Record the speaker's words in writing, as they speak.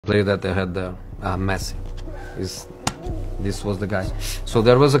player that they had there, Messi. This was the guy. So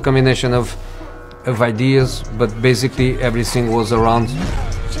there was a combination of ideas, but basically everything was around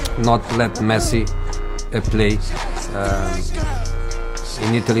not let Messi play.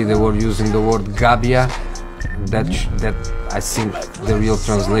 In Italy they were using the word gabbia. That I think the real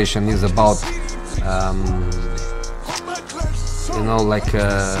translation is about you know, like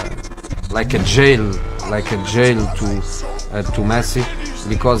a jail to Messi,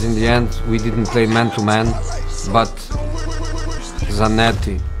 because in the end we didn't play man to man, but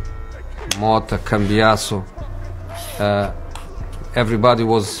Zanetti, Motta, Cambiaso, everybody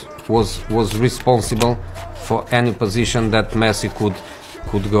was responsible for any position that Messi could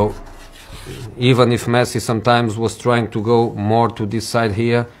go. Even if Messi sometimes was trying to go more to this side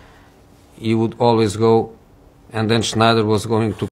here, he would always go, and then Schneider was going to